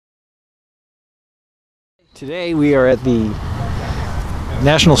Today we are at the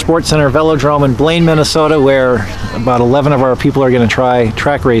National Sports Center Velodrome in Blaine, Minnesota, where about 11 of our people are going to try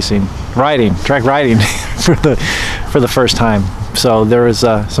track riding for the first time. So there is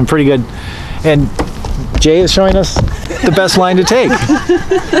some pretty good, and Jay is showing us the best line to take.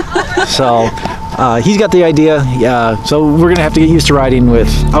 So he's got the idea. So we're going to have to get used to riding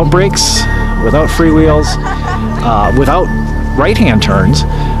without brakes, without freewheels, without right-hand turns,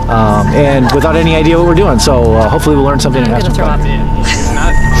 and without any idea what we're doing. So hopefully we'll learn something and have some fun.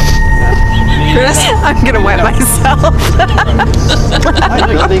 Chris, I'm gonna wet myself.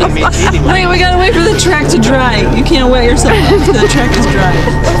 Wait, we gotta wait for the track to dry. You can't wet yourself until the track is dry.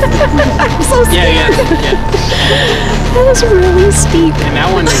 I'm so scared. Yeah. That was really steep. And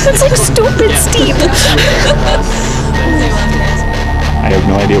that one It's like stupid steep. I have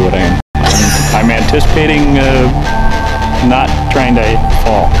no idea what I am. I'm anticipating not trying to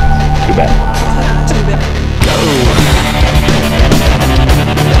fall. Too bad. Too bad.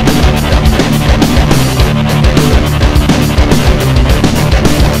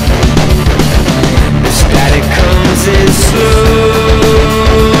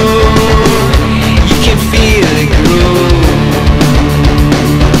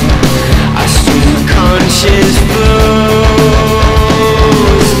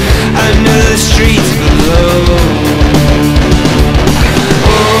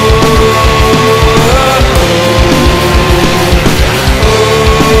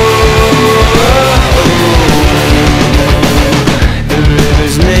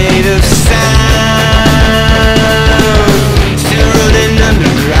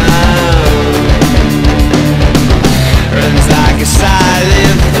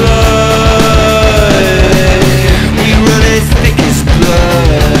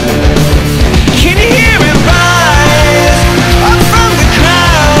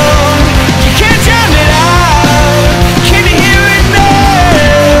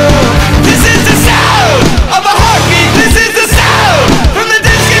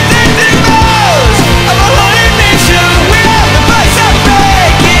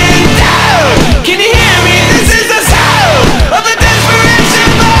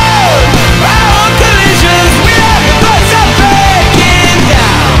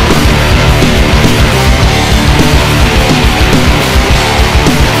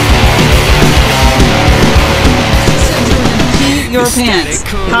 Your pants.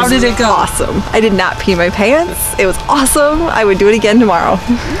 How did it go? Awesome. I did not pee my pants. It was awesome. I would do it again tomorrow.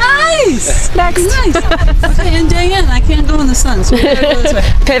 Nice. Next. Nice. Okay, and Diane, I can't go in the sun, so we gotta go this way.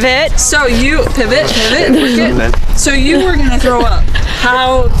 Pivot. So you pivot. We're good. So you were gonna throw up.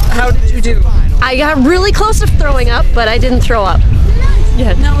 How did you do? I got really close to throwing up, but I didn't throw up.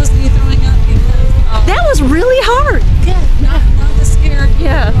 Yeah. Now was me throwing up because That was really hard. not the scared.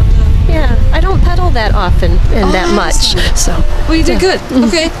 Yeah. Yeah, I don't pedal that often and that much, so. Well, you did good.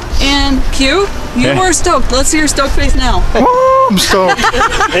 Okay, and Q, you were stoked. Let's see your stoked face now. Oh, I'm stoked.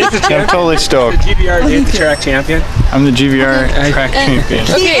 I'm totally stoked. GVR Track champion. I'm the GVR Track champion.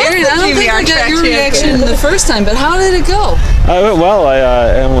 Okay, Aaron, I don't think I got your reaction the first time, but how did it go? I went well.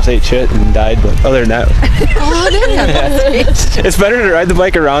 I almost ate shit and died, but other than that, Oh, did you? it's better to ride the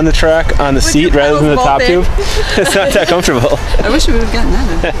bike around the track on the seat rather than the top tube. It's not that comfortable. I wish we would have gotten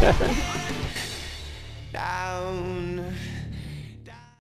that in.